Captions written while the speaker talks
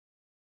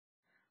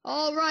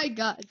Alright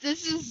guys,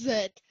 this is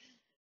it.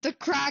 The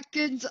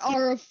Krakens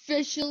are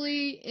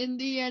officially in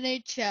the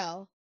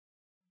NHL.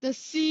 The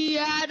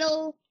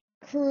Seattle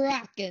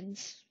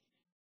Krakens.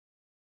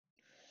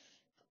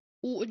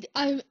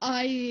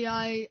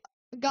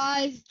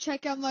 Guys,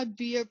 check out my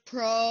Beer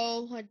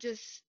Pro. I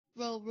just,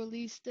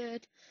 released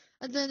it.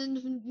 And then in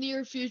the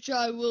near future,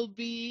 I will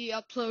be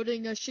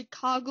uploading a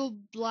Chicago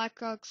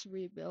Blackhawks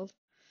rebuild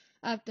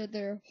after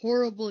their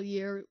horrible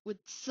year with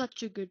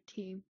such a good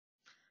team.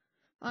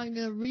 I'm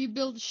gonna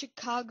rebuild the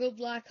Chicago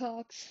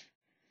Blackhawks.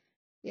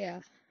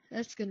 Yeah,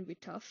 that's gonna be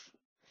tough.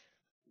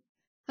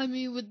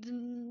 Maybe,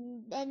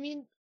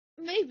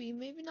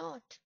 maybe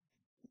not.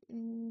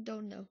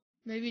 Don't know.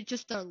 Maybe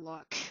just our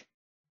luck.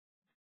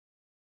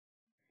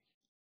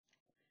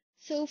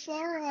 So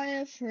far, I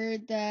have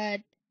heard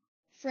that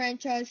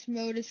franchise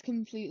mode is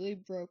completely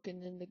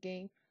broken in the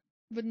game.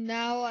 But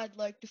now I'd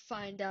like to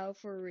find out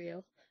for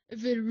real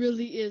if it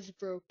really is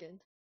broken.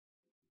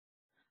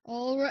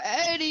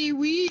 Alrighty,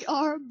 we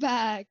are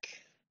back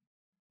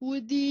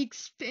with the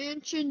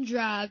expansion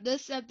draft.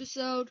 This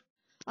episode,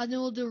 I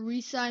know the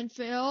resign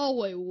fail. Oh,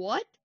 wait,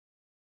 what?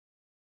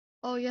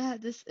 Oh yeah,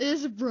 this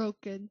is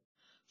broken.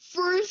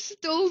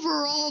 First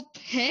overall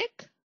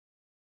pick?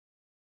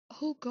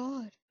 Oh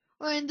god.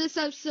 Alright, in this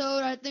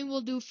episode, I think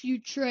we'll do a few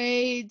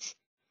trades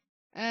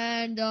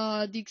and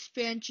the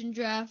expansion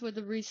draft with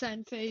the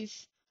resign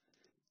phase.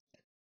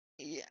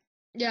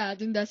 Yeah, I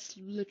think that's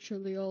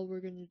literally all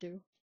we're gonna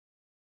do.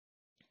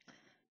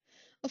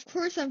 Of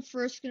course, I'm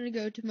first gonna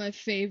go to my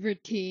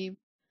favorite team.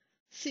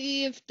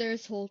 See if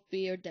there's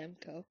Holtby or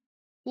Demko.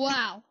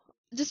 Wow.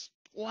 Just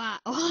wow.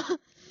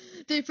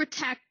 They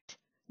protect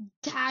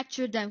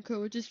Thatcher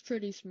Demko, which is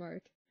pretty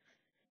smart.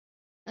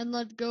 And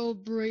let go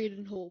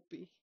Braden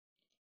Holtby.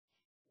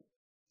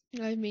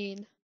 I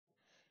mean,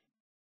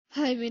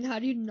 how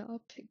do you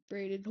not pick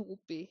Braden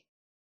Holtby?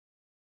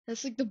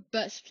 That's like the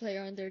best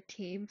player on their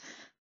team.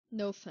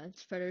 No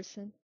offense,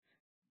 Pedersen.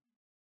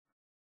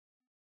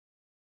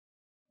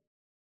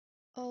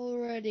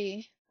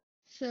 Alrighty.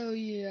 So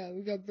yeah,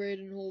 we got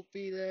Braden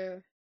Holtby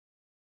there.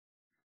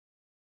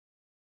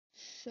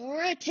 So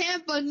alright,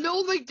 Tampa,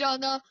 no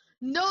McDonough,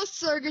 no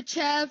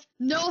Sergachev,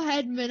 no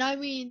Hedman. I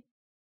mean,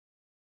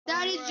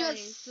 that is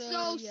just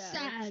so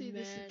sad, let's see man.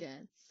 this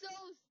again.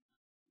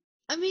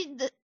 I mean,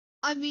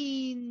 I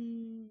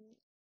mean,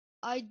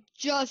 I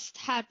just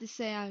had to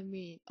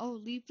say oh,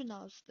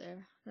 Lipanov's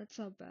there. That's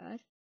not bad.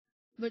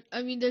 But,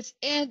 I mean, there's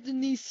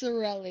Anthony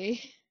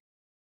Cirelli.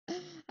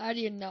 How do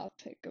you not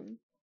pick him?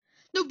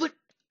 No, but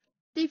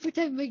they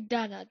protect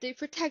McDonough. They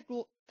protect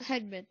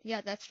Hedman.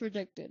 Yeah, that's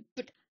predicted.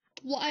 But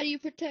why do you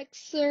protect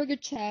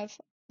Sergachev?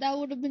 That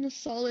would have been a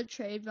solid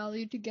trade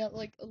value to get,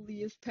 like,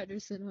 Elias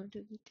Pettersson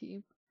onto the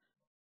team.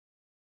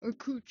 Or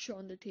Cooch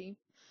on the team.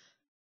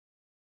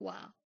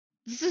 Wow.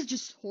 This is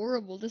just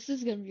horrible. This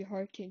is gonna be a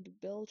hard team to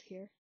build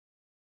here.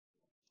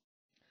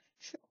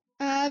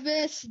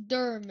 Travis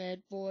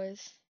Dermott,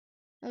 boys.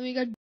 And we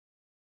got.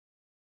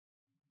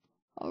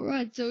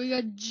 Alright, so we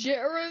got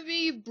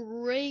Jeremy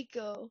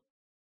Brayko.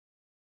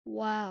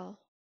 Wow.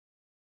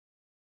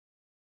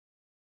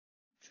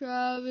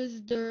 Travis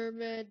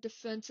Dermott,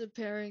 defensive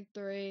pairing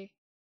 3.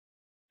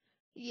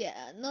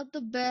 Yeah, not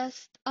the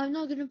best. I'm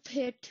not gonna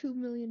pay a $2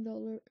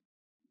 million.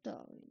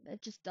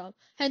 That's just dumb.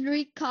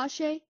 Henry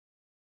Cache?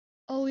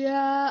 Oh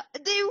yeah,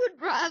 they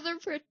would rather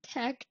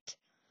protect.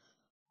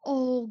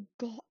 Oh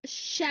god,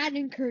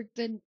 Shattenkirk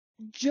than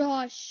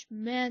Josh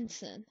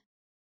Manson.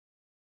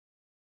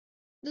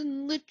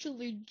 Than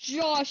literally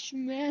Josh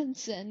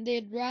Manson.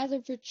 They'd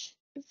rather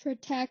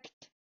protect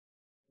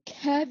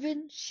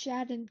Kevin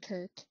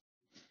Shattenkirk.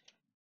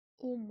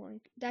 Oh my,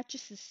 that's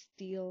just a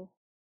steal.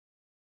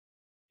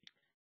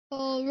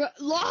 Oh,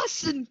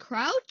 Lawson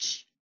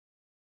Crouch?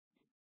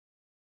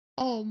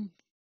 Oh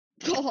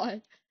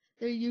god.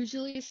 There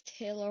usually is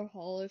Taylor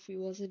Hall if he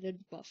wasn't in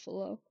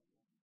Buffalo.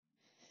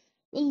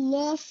 But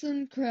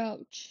Lawson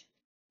Crouch.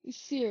 You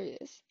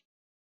serious?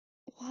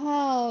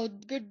 Wow,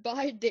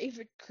 goodbye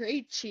David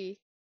Krejci.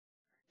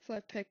 If I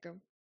pick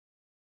him.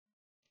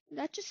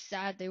 That's just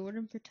sad they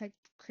wouldn't protect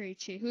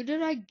Krejci. Who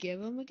did I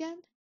give him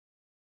again?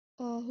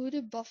 Oh, who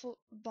did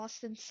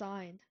Boston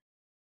sign?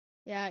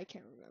 Yeah, I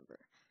can't remember.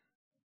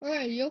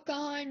 Alright,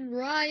 Johan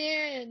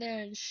Ryan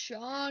and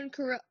Sean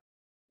Correll.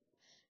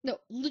 No,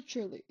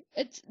 literally.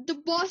 It's the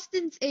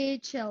Boston's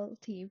AHL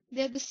team.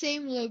 They have the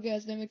same logo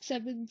as them,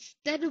 except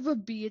instead of a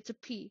B, it's a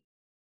P.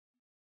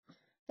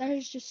 That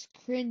is just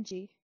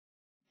cringy.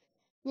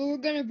 But we're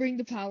gonna bring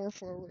the power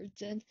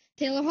forwards in.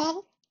 Taylor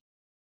Hall?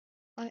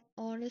 I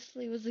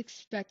honestly was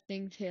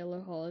expecting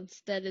Taylor Hall.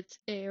 Instead, it's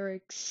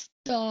Eric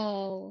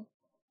Stahl.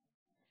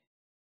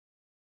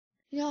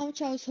 You know how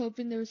much I was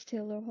hoping there was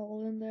Taylor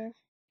Hall in there?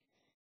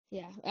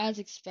 Yeah, as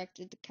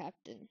expected, the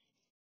captain.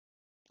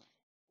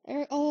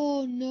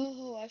 Oh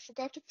no, I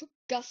forgot to put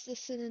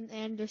Gustafson and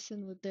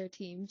Anderson with their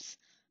teams.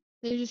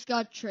 They just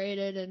got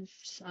traded and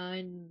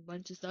signed a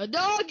bunch of stuff.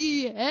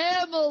 Doggy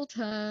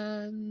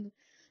Hamilton!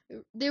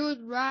 They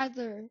would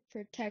rather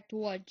protect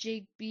what?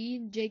 Jake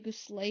Bean, Jacob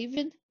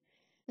Slavin,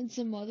 and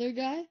some other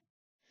guy?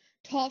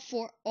 Top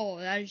four. Oh,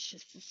 that is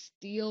just a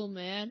steal,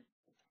 man.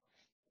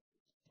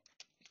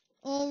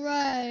 All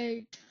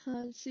right.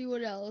 Let's see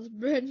what else.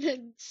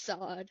 Brendan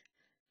Sod.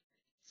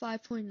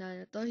 5.9.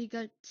 I thought he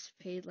got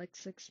paid like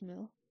 6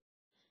 mil.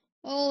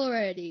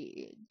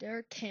 Alrighty.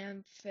 Derek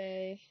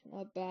Campbell.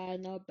 Not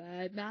bad, not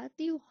bad.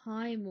 Matthew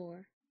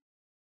Highmore.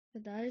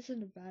 But that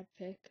isn't a bad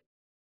pick.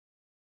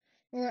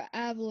 Or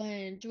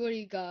Avalanche. What do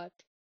you got?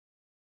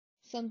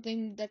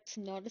 Something that's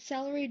not a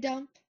salary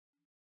dump?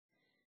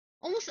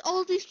 Almost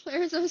all these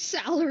players are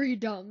salary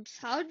dumps.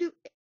 How do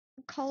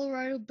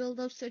Colorado build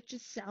up such a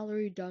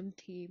salary dump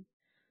team?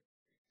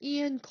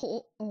 Ian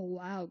Cole. Oh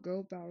wow,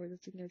 Grobauer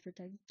doesn't get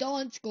protected.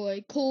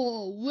 Donskoy,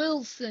 Cole,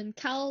 Wilson,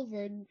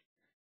 Calvin.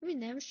 I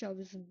mean,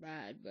 Namashov isn't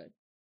bad, but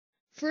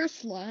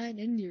first line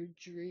in your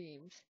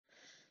dreams.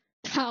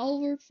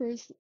 Calvert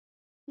first.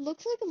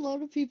 Looks like a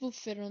lot of people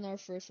fit on our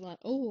first line.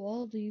 Oh,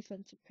 all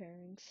defensive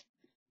pairings.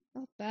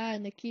 Not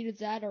bad. Nikita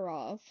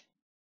Zadorov.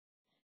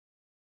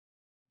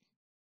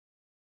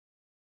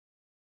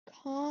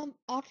 Com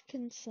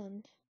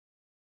Atkinson.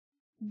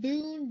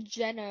 Boone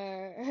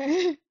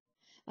Jenner.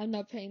 I'm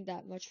not paying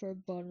that much for a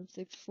bottom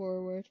six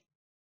forward.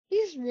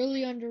 He's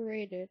really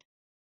underrated.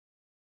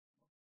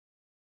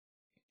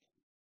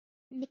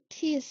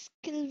 Matthias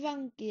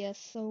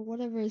Kilvankias, or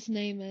whatever his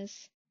name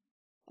is.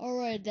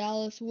 Alright,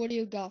 Dallas, what do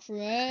you got for me?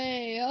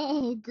 Hey,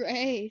 oh,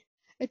 great.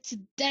 It's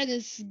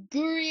Denis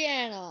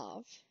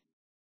Gurianov.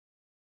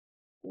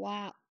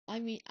 Wow. I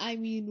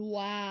mean,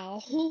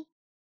 wow.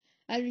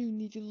 I don't even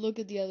need to look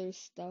at the other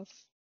stuff.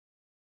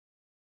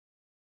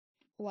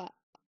 Wow.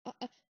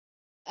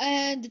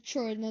 And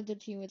Detroit, another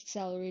team with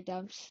salary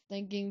dumps,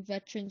 thinking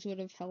veterans would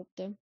have helped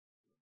them.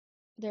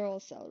 They're all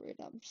salary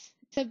dumps.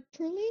 Except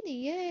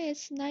Perlini, yay,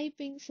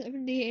 sniping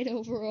 78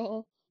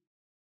 overall.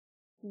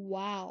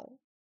 Wow.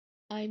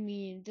 I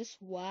mean,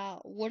 just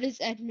wow. What is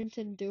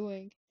Edmonton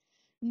doing?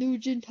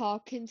 Nugent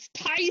Hopkins,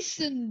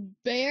 Tyson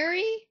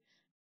Barrie?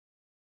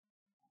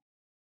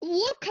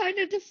 What kind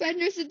of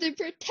defenders did they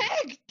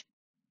protect?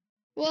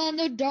 Well,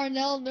 no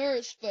Darnell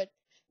Nurse, but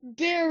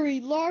Barrie,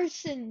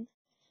 Larson.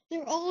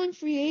 They're all in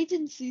free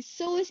agency.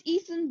 So is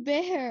Ethan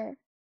Bear.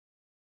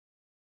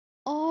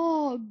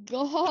 Oh,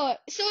 God.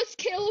 So is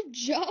Caleb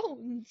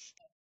Jones.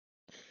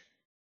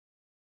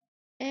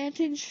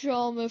 Anton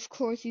Strom, of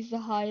course, he's the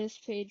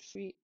highest paid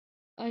free.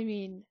 I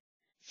mean,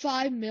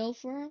 5 mil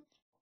for him?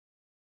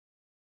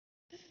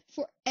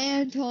 For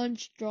Anton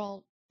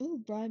Strom.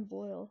 Ooh, Brian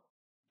Boyle.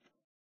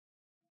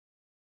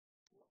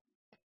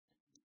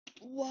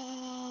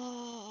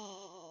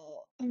 Wow.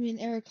 I mean,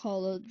 Eric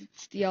Hollow,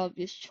 it's the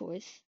obvious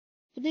choice.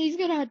 But then he's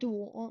gonna have to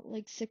want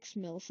like 6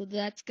 mil, so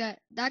that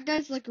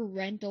guy's like a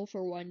rental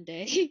for one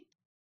day.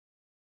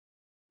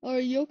 Or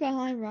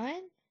Yokoheim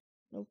Ryan?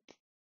 Nope.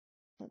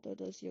 I thought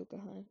that was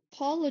Yokoheim.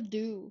 Paul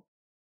Adu.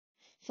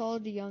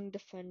 Solid young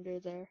defender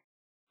there.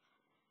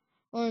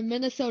 Or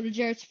Minnesota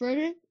Jared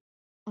Spurgeon?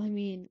 I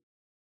mean,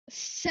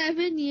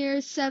 7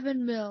 years,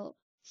 7 mil.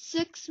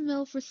 6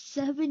 mil for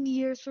 7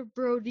 years for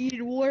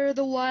Brody. What are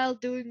the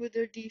Wild doing with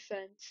their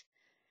defense?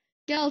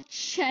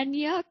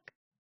 Galchenyuk?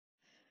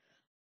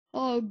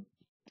 Oh,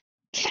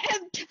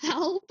 Cam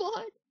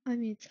Talbot? I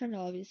mean, it's kind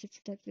of obvious it's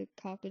protected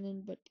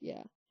Kakinen, but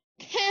yeah.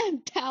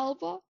 Cam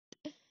Talbot?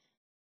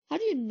 How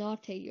do you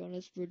not take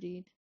Jonas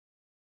Brodin?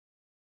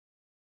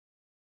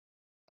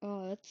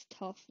 Oh, that's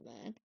tough,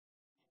 man.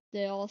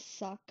 They all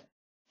suck.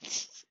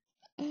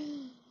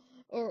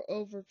 Or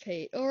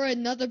overpaid. Or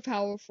another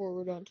power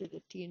forward onto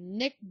the team.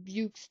 Nick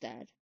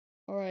Bukestad.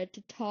 Alright,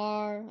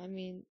 Tatar, I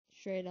mean,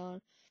 straight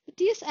on.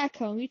 Matthias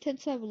Ekholm, he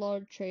tends to have a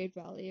lot of trade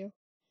value.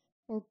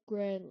 Or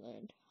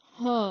Granlund.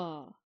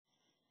 Huh.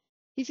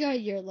 He's got a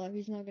year left.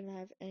 He's not gonna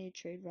have any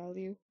trade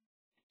value.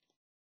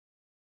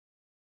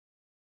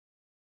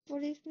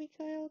 What is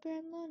Mikael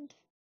Granlund?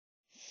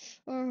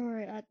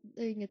 Alright, I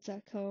think it's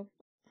Ekholm.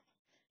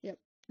 Yep.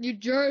 New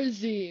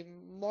Jersey,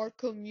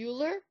 Marco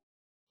Mueller?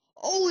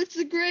 Oh, it's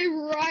the great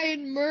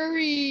Ryan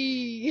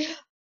Murray!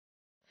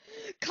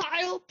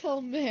 Kyle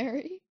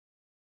Palmieri.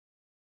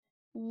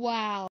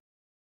 Wow.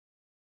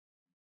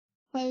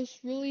 I was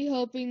really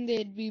hoping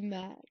they'd be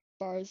Matt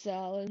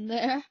Barzal in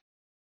there.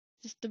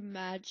 Just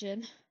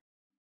imagine.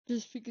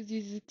 Just because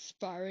he's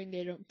expiring,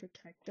 they don't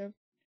protect him.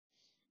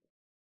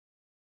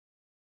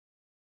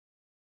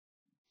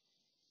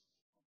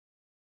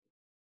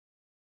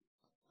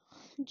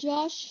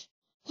 Josh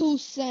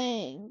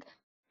Hosang.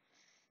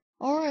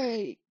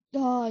 Alright.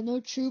 No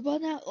Truba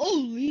now.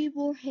 Oh,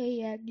 Libor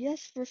Hayek.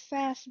 Yes, for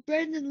fast.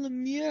 Brendan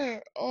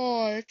Lemieux.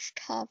 Oh, it's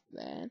tough,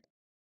 man.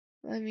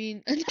 I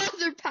mean,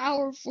 another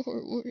power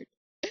forward.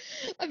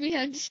 I mean,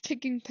 I'm just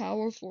picking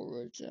power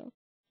forwards, so.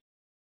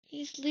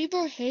 He's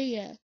Libor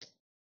Hayek.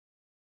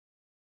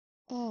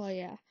 Oh,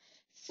 yeah.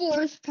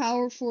 Fourth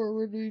power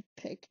forward we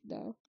picked,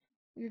 though.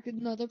 You get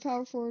another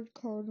power forward,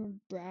 Connor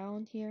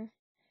Brown here.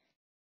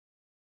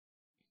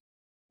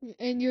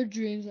 In your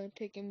dreams, I'm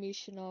taking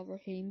Mishinov or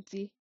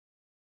Hainsey.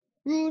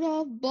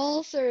 Rudolph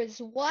Balsers.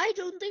 Why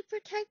don't they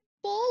protect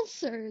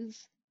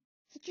Balsers?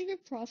 Such a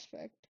good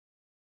prospect.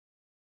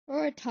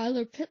 Or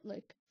Tyler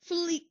Pitlick.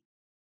 Philippe.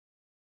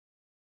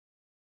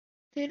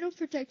 They don't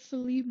protect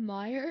Philippe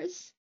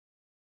Myers?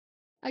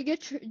 I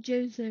get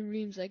James and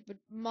Reams like, but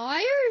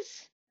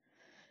Myers?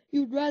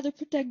 You'd rather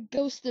protect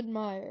Ghost than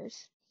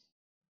Myers.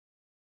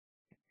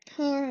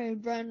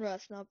 Alright, Brian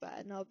Russ, not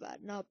bad, not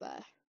bad, not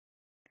bad.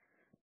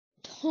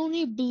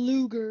 Tony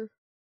Bluger.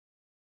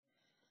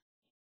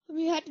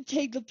 We had to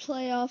take the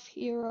playoff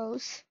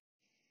heroes.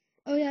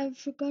 Oh yeah, I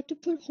forgot to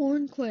put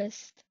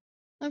Hornquist.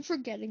 I'm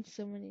forgetting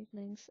so many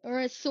things.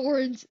 Alright,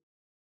 Sorens.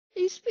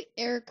 It used to be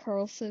Eric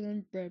Carlson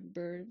and Brent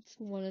Burns.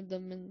 One of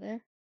them in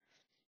there.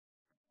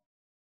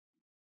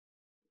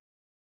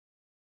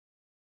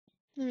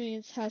 I mean,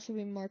 it has to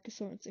be Marcus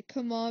Sorensen.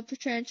 Come on,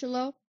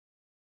 Petrangelo.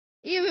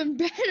 Even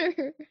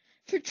better!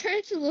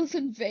 Petrangelo's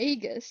in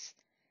Vegas.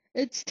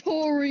 It's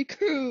Torrey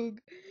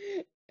Krug.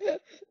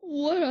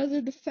 What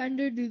other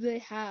defender do they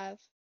have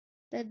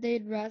that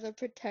they'd rather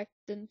protect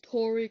than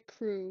Torrey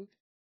Krug?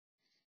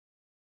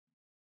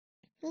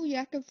 Oh,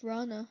 Jakub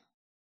Vrana.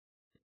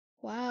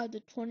 Wow,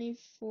 the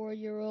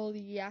 24-year-old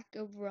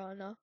Jakub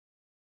Vrana.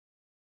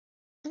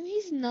 I mean,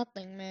 he's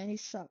nothing, man. He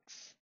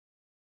sucks.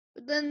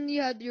 But then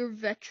you had your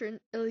veteran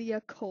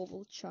Ilya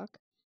Kovalchuk.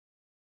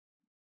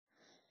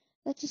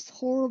 That's just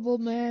horrible,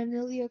 man.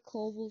 Ilya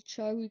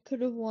Kovalchuk. We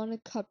could have won a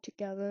cup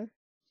together.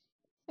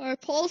 Or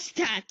Paul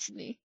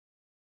Stastny.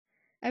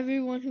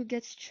 Everyone who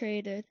gets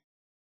traded.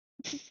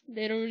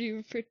 They don't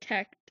even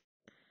protect.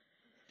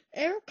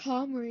 Eric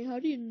Comrie, how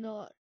do you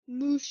not?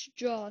 Moose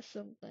Jaw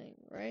something,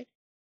 right?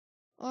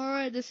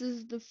 Alright, this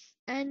is the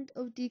end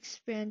of the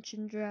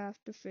expansion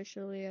draft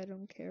officially. I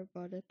don't care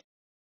about it.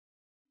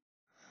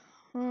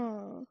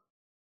 Huh.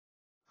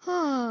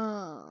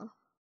 Huh.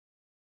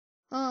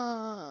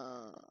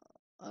 Huh.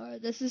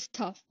 Alright, this is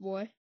tough,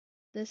 boy.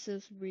 This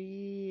is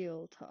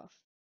real tough.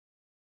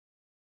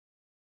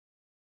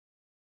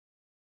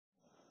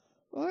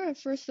 Alright,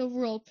 first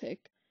overall pick.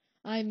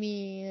 I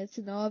mean, it's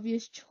an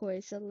obvious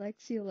choice.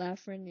 Alexei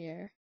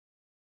Lafreniere.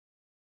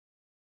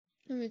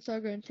 I mean, it's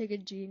not going to take a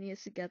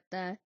genius to get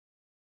that.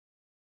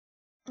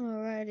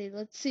 Alrighty,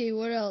 let's see.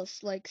 What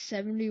else? Like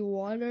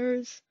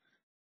 71ers?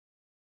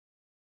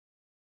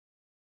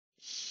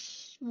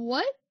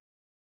 What?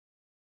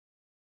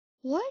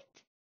 What?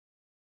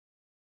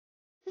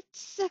 That's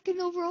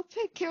second overall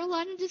pick.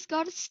 Carolina just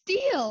got a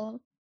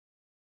steal.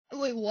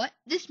 Wait, what?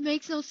 This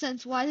makes no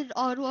sense. Why did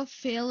Ottawa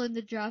fail in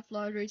the draft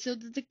lottery? So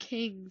did the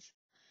Kings.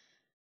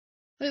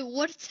 Wait,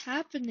 what's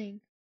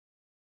happening?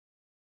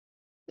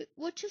 Wait,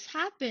 what just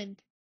happened?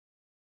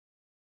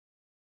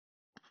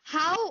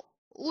 How?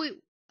 Wait,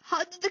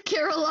 how did the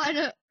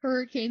Carolina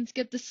Hurricanes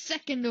get the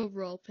second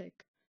overall pick?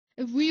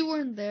 If we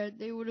weren't there,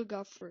 they would have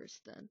got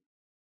first then.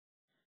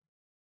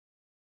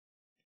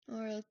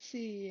 Alright, let's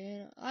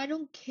see. I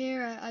don't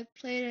care. I've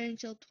played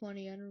NHL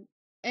 20 and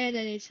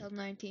NHL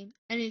 19,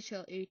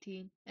 NHL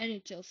 18,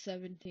 NHL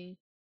 17,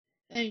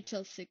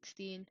 NHL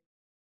 16,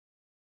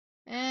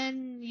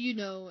 and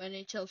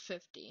NHL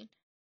 15.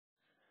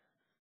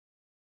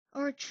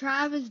 Or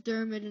Travis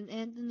Dermott and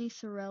Anthony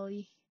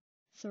Sorellier,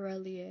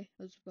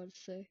 I was about to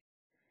say.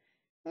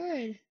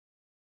 Alright,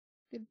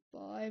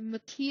 goodbye.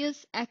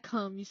 Matthias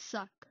Ekholm, you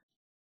suck.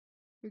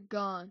 You're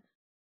gone.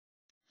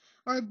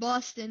 Or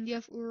Boston, you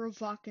have Uro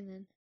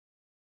Vakinen.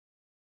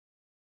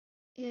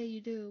 Yeah,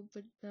 you do,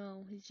 but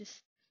no, he's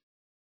just...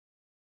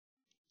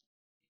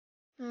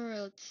 Alright,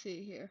 let's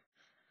see here.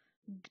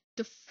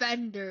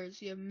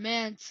 Defenders, you have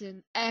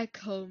Manson,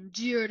 Ekholm,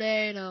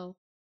 Giordano.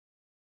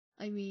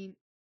 I mean,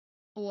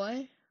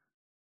 what?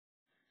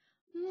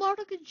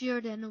 Marco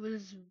Giordano with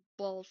his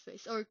bald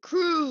face. Or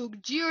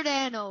Krug,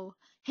 Giordano,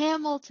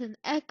 Hamilton,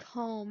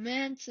 Ekholm,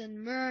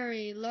 Manson,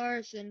 Murray,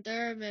 Larson,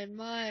 Dermott,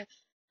 Maya.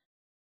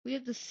 We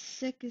have the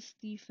sickest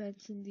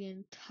defense in the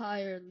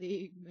entire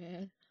league,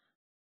 man.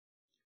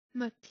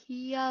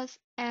 Matthias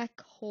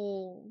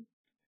Ekholm.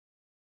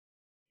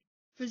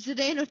 For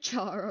Zdeno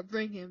Chara,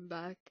 bring him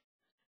back.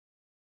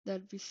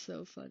 That'd be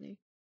so funny.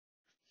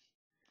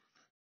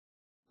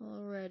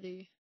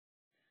 Already.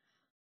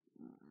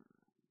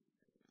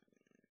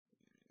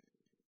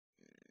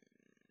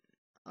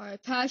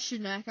 Alright,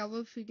 Pasternak. How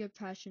about if we get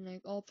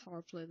Pasternak? All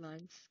power play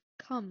lines.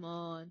 Come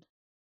on.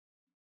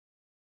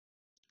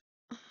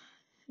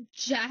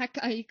 Jack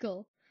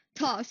Eichel.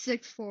 Top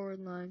 6 forward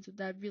lines. Would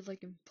that be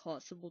like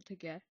impossible to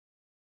get?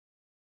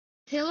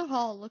 Taylor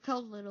Hall. Look how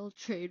little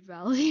trade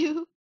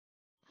value.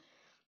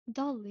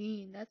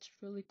 Darlene. That's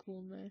really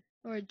cool, man.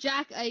 Or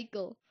Jack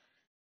Eichel.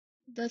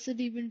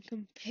 Doesn't even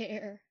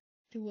compare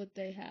to what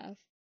they have.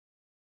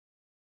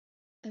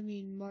 I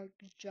mean, Mark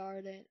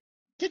Jardin.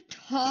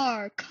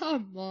 Tatar.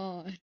 Come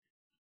on.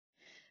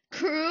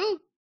 Crew. You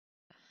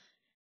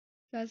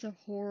guys are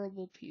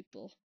horrible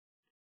people.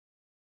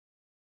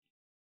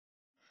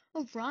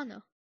 Oh,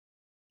 Vrana.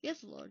 He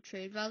has a lot of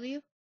trade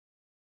value.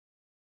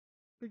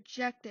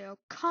 Rejected. Oh,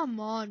 come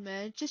on,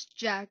 man. It's just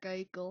Jack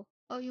Eichel.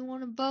 Oh, you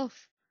want them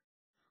both.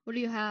 What do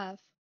you have?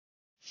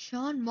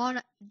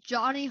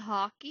 Johnny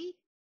Hockey?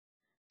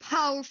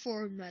 Power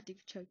forward, Matthew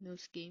Tkachuk, no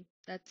scheme.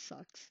 That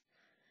sucks.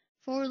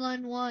 Forward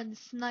line 1,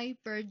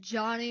 sniper,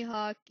 Johnny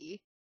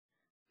Hockey.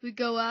 We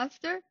go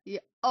after? Yeah.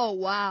 Oh,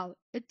 wow.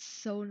 It's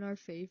so in our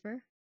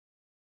favor.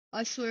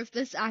 I swear if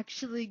this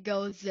actually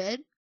goes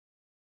in.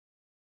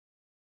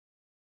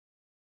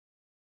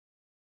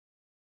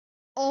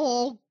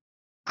 Oh,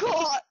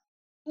 God.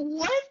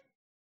 What?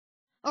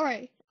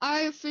 Alright.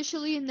 I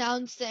officially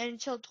announced the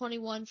NHL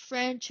 21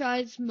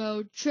 franchise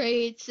mode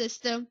trade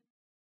system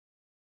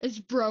is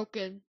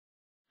broken.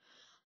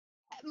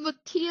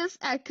 Matthias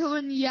Ekko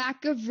and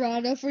Jakub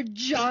Vrana for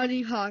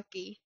Johnny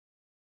Hockey.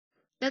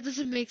 That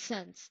doesn't make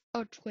sense.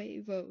 Oh,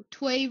 Tuevo.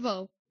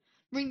 Tuevo.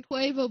 Bring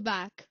Tuevo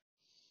back.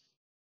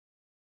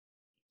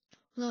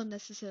 Not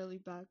necessarily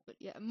back, but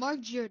yeah.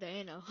 Mark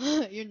Giordano.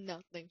 You're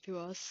nothing to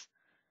us.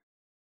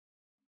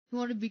 You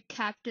want to be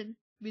captain?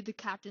 Be the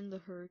captain of the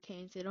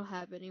Hurricanes. They don't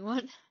have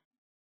anyone.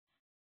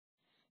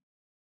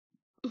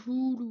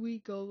 Who do we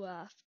go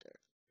after?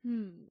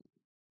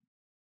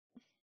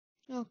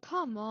 Oh,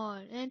 come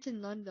on.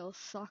 Anton Lundell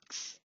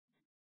sucks.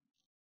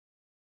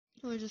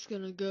 We're just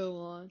gonna go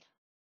on.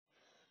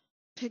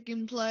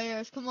 Picking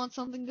players. Come on,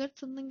 something good,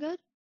 something good.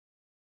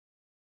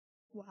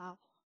 Wow.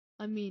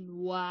 I mean,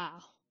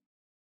 wow.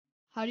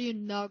 How do you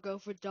not go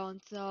for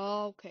Johnson?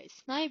 Oh, okay.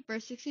 Sniper,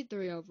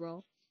 63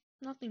 overall.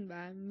 Nothing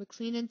bad.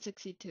 McLean,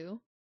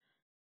 62.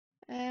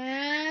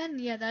 And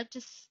yeah, that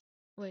just.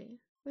 Wait,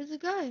 where's the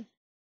guy?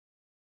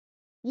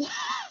 What?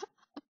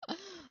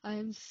 I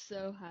am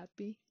so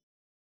happy.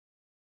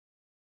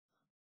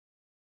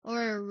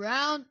 Alright,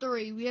 round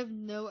 3. We have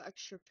no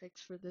extra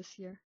picks for this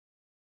year.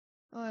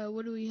 Alright,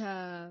 what do we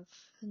have?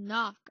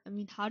 Knock. I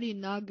mean, how do you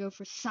not go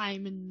for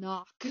Simon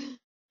Knock?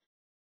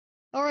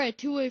 Alright,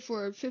 two-way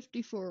forward,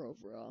 54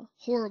 overall.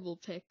 Horrible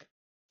pick.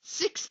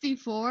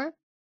 64?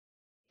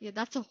 Yeah,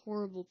 that's a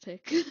horrible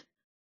pick.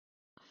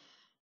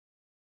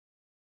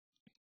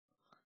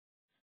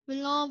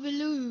 Milan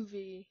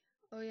Veluvi.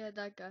 Oh yeah,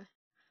 that guy.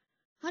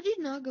 How do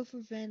you not go for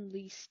Van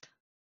Leest?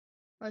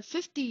 Alright,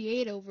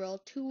 58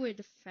 overall, two-way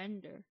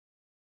defender.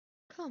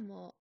 Come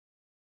on.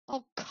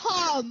 Oh,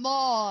 come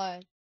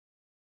on!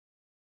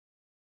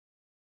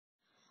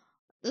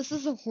 This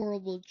is a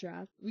horrible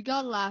draft. We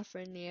got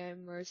Lafreniere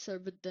and Mercer,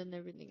 but then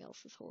everything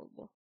else is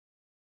horrible.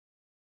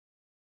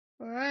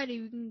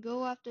 Alrighty, we can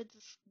go after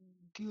this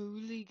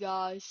ghouly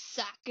guy,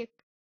 Sakic.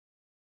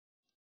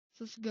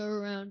 Let's go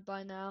around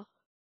by now.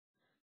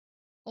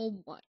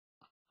 Oh my.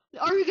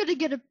 Are we gonna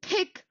get a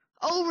pick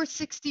over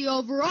 60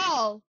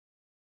 overall?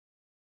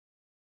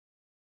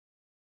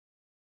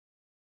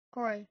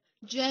 Alright,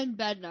 Jen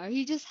Bednar.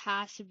 He just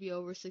has to be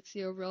over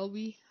 60 overall.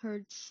 We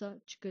heard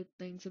such good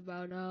things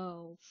about.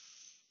 Oh,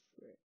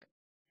 frick.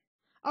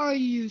 Are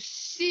you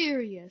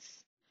serious?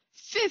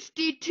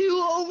 52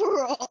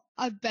 overall.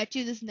 I bet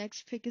you this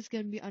next pick is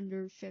gonna be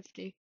under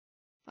 50.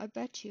 I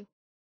bet you.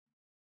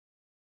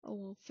 Oh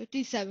well,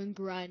 57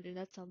 grinding.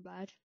 That's not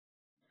bad.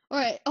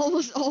 Alright,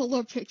 almost all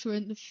our picks were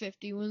in the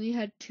 50. We only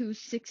had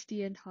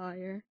 260 and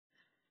higher.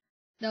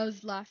 That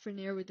was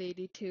Lafreniere with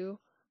 82.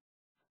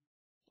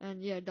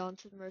 And yeah,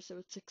 Donson Mercer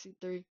with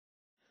 63.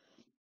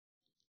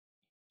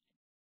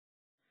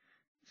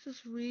 This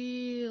is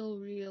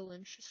real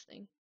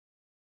interesting.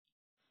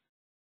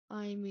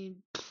 I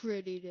mean,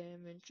 pretty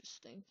damn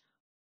interesting.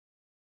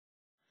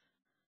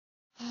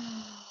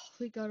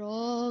 We got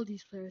all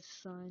these players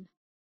to sign.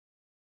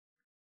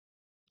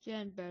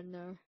 Jan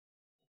Bednar.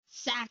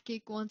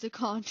 Sakic wants a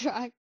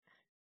contract.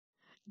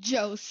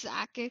 Joe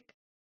Sakic.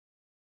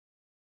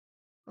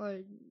 Or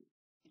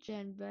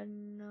Jan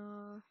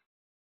Bednar.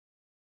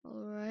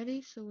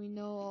 Alrighty, so we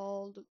know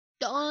all the.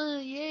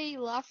 Yay,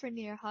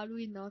 Lafreniere. How do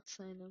we not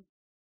sign him?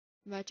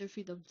 Imagine if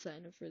we don't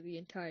sign him for the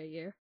entire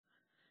year.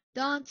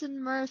 Donson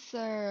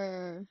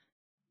Mercer.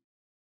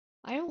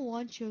 I don't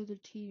want you on the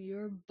team.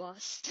 You're a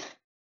bust.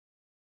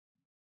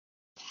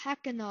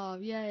 Pakanov.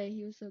 Yeah,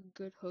 he was a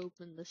good hope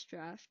in this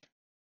draft.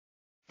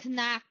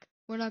 Kanak.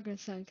 We're not gonna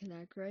sign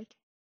Kanak, right?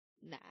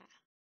 Nah.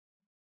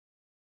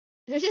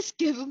 Did I just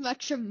give him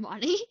extra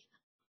money?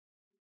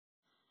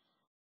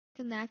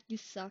 Kanak, you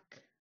suck.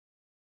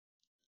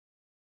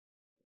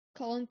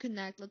 Call him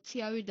Kanak. Let's see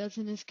how he does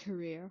in his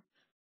career.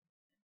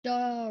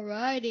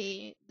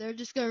 Alrighty. They're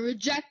just gonna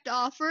reject the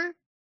offer.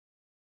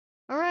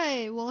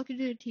 Alright, welcome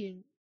to the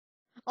team.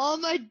 All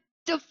my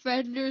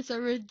defenders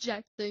are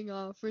rejecting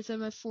offers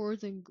and my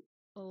forwards and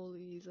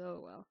goalies.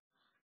 Oh well.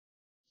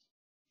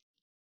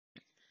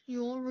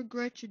 You won't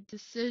regret your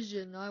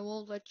decision. I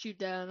won't let you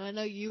down. I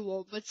know you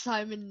won't, but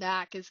Simon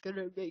Knack is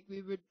gonna make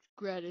me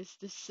regret his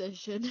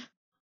decision.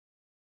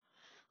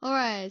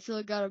 Alright, so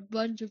I got a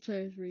bunch of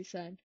players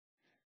re-signed.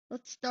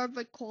 Let's start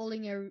by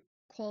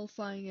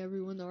qualifying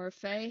everyone to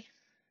RFA.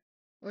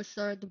 Or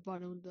start at the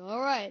bottom.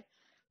 Alright.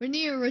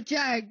 Renier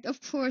reject.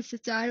 Of course,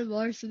 it's Adam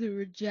Larson who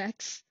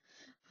rejects.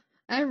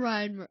 And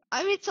Ryan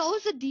I mean, it's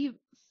always the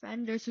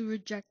defenders who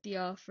reject the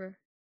offer.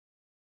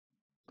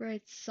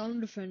 Great,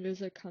 some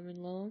defenders are coming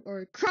along.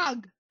 Or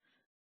Krug!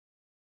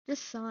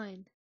 Just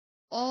sign.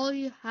 All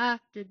you have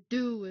to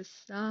do is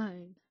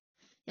sign.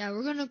 Yeah,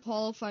 we're gonna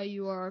qualify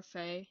you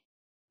RFA.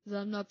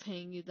 Because I'm not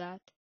paying you that.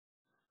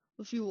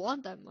 If you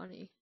want that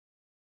money.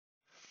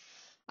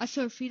 I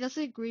swear, if he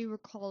doesn't agree, we're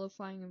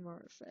qualifying him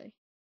RFA.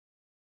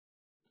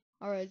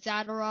 Alright,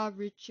 Zadorov,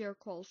 Richie are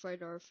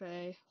qualified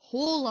RFA.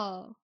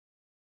 Hola!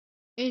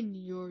 In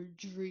your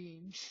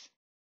dreams.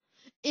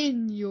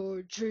 In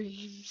your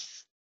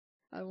dreams.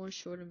 I want to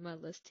shorten my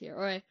list here.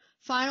 Alright,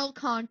 final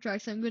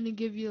contracts. I'm gonna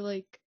give you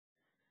like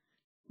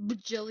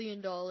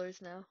bajillion dollars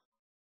now.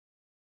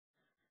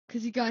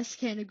 Because you guys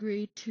can't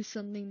agree to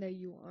something that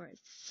you want.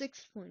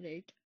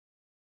 6.8.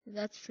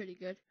 That's pretty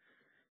good.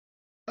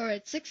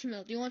 Alright, 6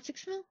 mil. Do you want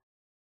 6 mil?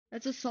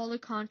 That's a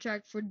solid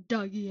contract for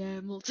Dougie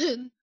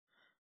Hamilton.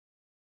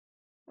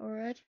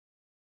 Alright.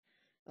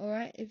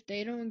 Alright, if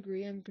they don't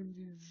agree, I'm gonna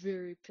be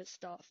very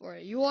pissed off.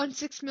 Alright, you want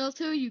 6 mil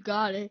too? You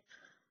got it.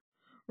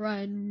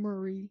 Ryan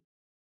Murray.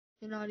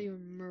 You're not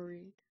even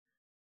Murray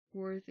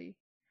worthy.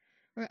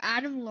 Or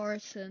Adam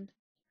Larson.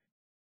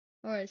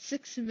 Alright,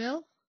 6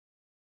 mil?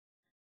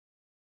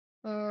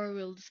 Or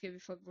we'll just give you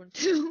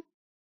 5.2.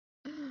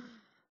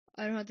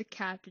 I don't have the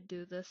cap to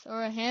do this.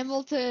 Alright,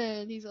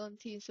 Hamilton. He's on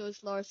team, so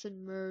it's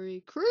Larson,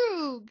 Murray,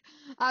 Krug.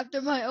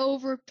 After my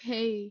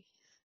overpay.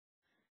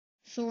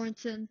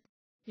 Sorensen,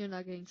 you're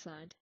not getting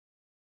signed.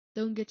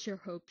 Don't get your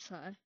hopes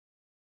high.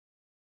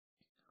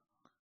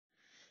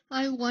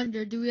 I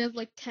wonder, do we have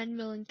like 10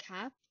 million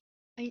cap?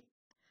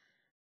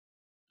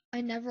 I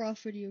never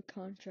offered you a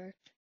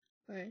contract.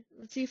 Alright,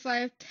 let's see if I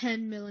have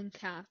 10 million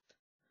cap.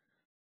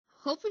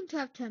 Hoping to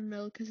have 10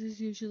 mil because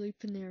there's usually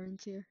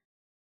Panarin's here.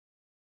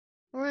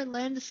 Alright,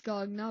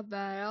 Landeskog, not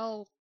bad.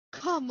 Oh,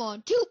 come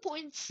on.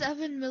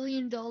 $2.7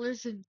 million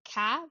in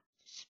cap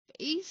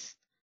space?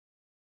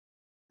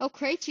 Oh,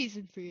 Krejci's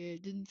in free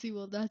agency.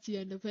 Well, that's the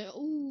end of it.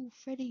 Oh,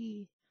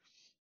 Freddie.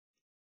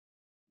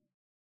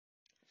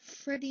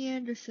 Freddie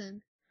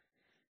Anderson.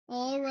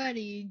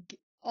 Alrighty.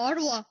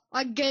 Ottawa,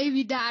 I gave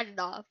you that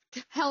enough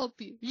to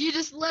help you. You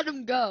just let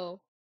him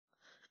go.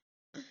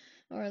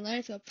 Alright,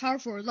 line up. Power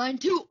forward. Line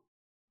 2.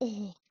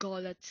 Oh,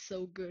 God, that's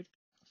so good.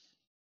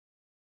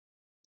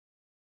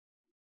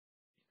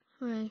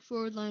 Alright,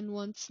 forward line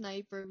 1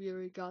 sniper. We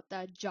already got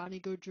that. Johnny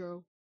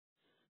Gaudreau.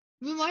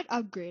 We might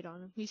upgrade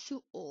on him. He's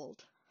too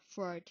old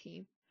for our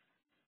team.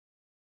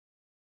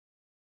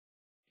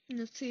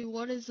 Let's see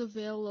what is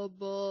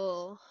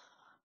available.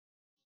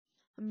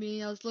 I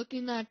mean, I was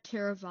looking at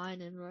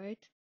Teravainen, right?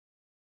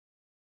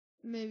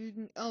 Maybe we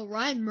can, oh,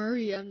 Ryan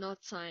Murray I'm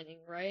not signing,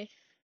 right?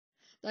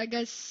 That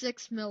guy's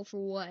 6 mil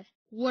for what?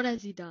 What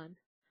has he done?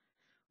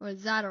 Or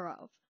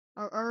Zadorov.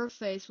 Our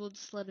face, we'll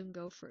just let him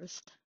go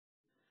first.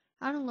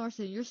 Adam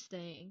Larson, you're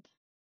staying.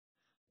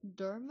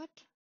 Dermott?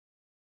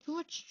 Too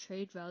much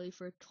trade value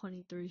for a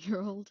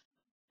 23-year-old.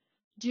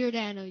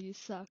 Giordano, you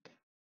suck.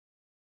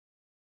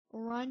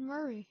 Or Ryan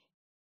Murray.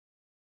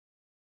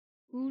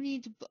 Who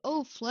needs...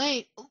 Oh,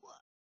 Flame!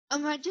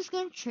 Am I just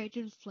gonna trade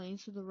to the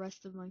Flames for the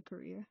rest of my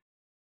career?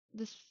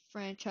 This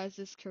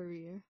franchise's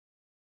career.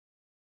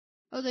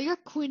 Oh, they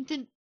got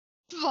Quinton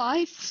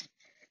 5?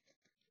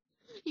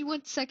 He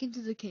went second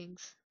to the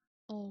Kings.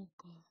 Oh,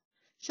 God.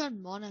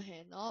 Sean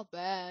Monahan, not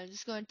bad.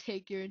 Just gonna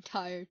take your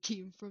entire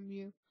team from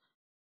you.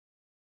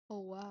 Oh,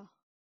 wow.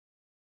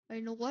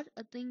 You know what?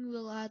 I think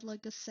we'll add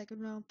like a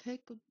second round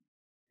pick.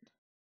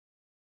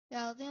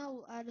 Yeah, I think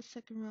I'll add a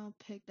second round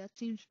pick. That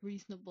seems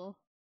reasonable.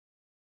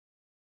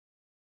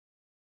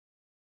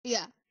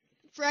 Yeah.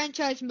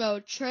 Franchise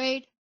mode.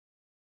 Trade.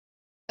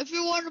 If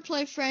you want to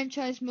play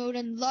franchise mode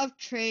and love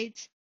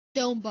trades,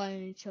 don't buy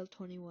NHL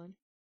 21.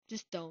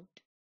 Just don't.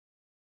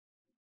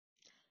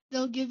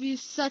 They'll give you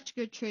such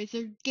good trades.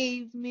 They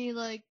gave me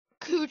like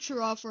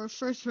Kucherov for a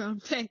first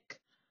round pick.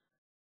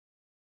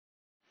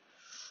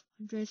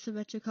 Andrei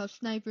Savechnikov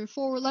sniper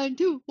forward line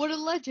 2. What a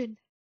legend.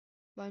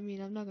 But I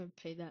mean, I'm not gonna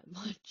pay that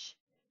much.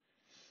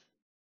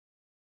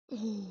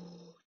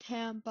 Oh,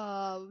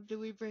 Tampa. Do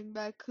we bring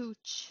back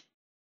Kuch?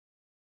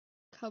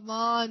 Come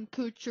on,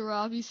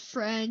 Kucherov. He's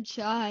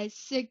franchise.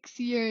 6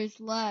 years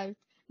left.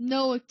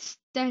 No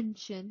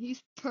extension.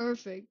 He's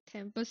perfect.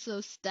 Tampa's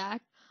so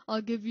stacked.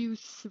 I'll give you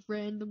a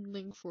random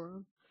link for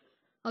him.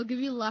 I'll give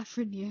you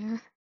Lafreniere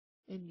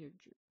in your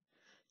dream.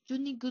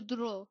 Johnny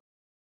Gaudreau.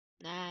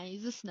 Nah,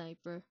 he's a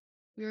sniper.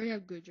 We already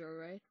have Gaudreau,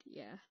 right?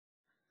 Yeah.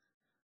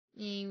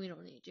 We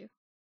don't need you.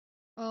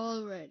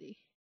 Alrighty.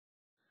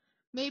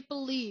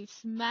 Maple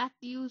Leafs.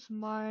 Matthews,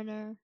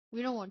 Marner.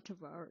 We don't want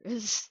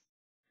Tavares.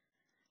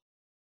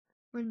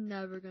 We're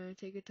never gonna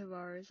take a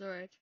Tavares.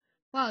 Alright.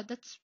 Wow,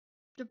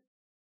 they're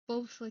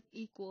both like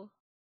equal.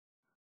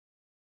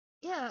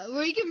 Yeah,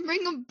 we can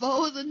bring them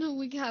both and then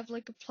we can have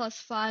like a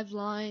 +5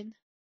 line.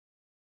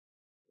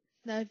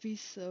 That'd be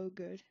so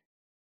good.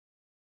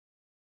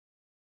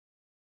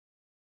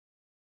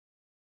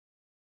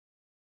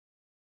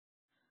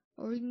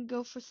 Or we can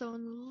go for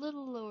someone a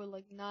little lower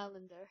like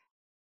Nylander.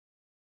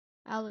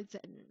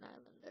 Alexander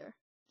Nylander.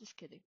 Just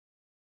kidding.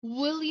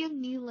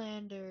 William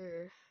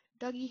Nylander.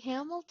 Dougie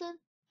Hamilton?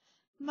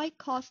 Might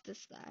cost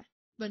us that.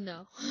 But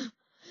no.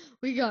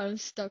 We got him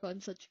stuck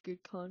on such a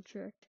good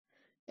contract.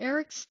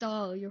 Eric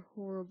Stahl, you're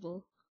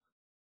horrible.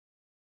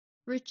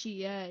 Richie,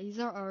 yeah, he's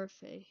our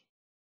RFA.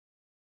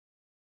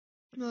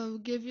 We'll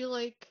give you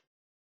like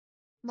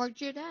Mark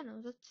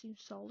Giordano, that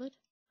seems solid.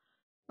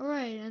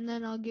 Alright, and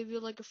then I'll give you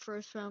like a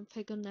first round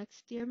pick of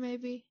next year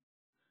maybe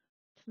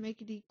to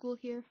make it equal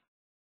here.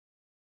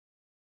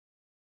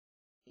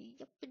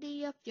 Yuppity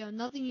yup, yo,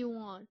 nothing you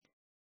want.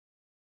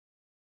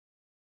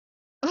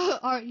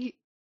 Are you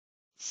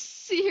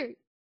serious?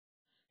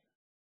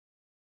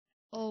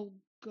 Oh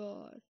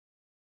god.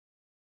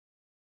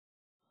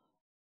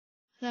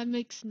 That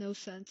makes no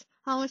sense.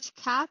 How much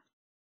cap?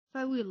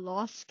 Why we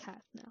lost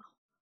cap now.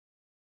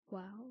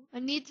 Wow. I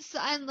need to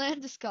sign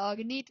Landeskog.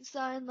 I need to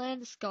sign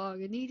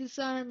Landeskog. I need to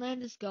sign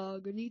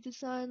Landeskog. I need to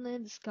sign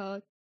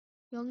Landeskog.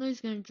 Y'all know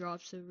he's gonna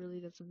drop, so it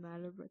really doesn't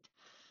matter, but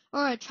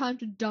alright, time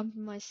to dump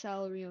my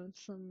salary on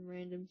some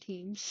random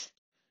teams.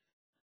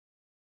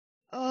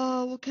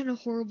 Oh, what kind of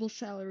horrible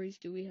salaries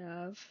do we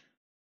have?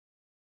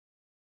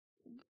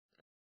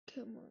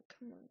 Come on,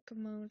 come on,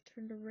 come on,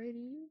 turn the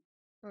radio.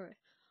 Alright.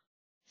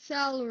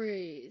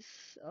 Salaries.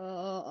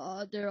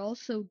 They're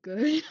also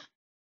good.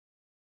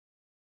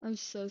 I'm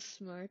so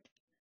smart.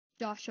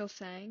 Joshua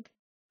Fang.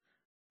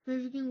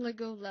 Maybe we can let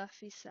go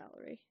Laffy's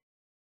salary.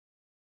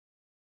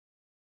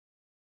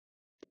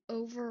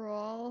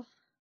 Overall,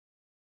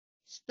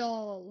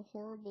 Stall,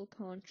 horrible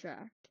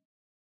contract.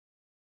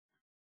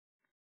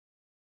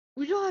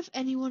 We don't have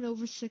anyone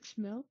over 6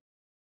 mil.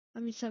 I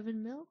mean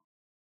 7 mil.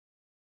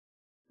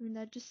 I mean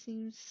that just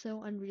seems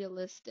so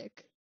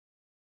unrealistic.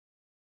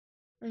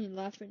 I mean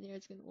Lafreniere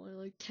is gonna want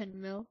like 10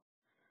 mil.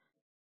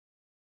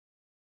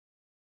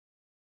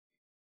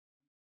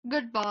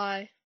 Goodbye.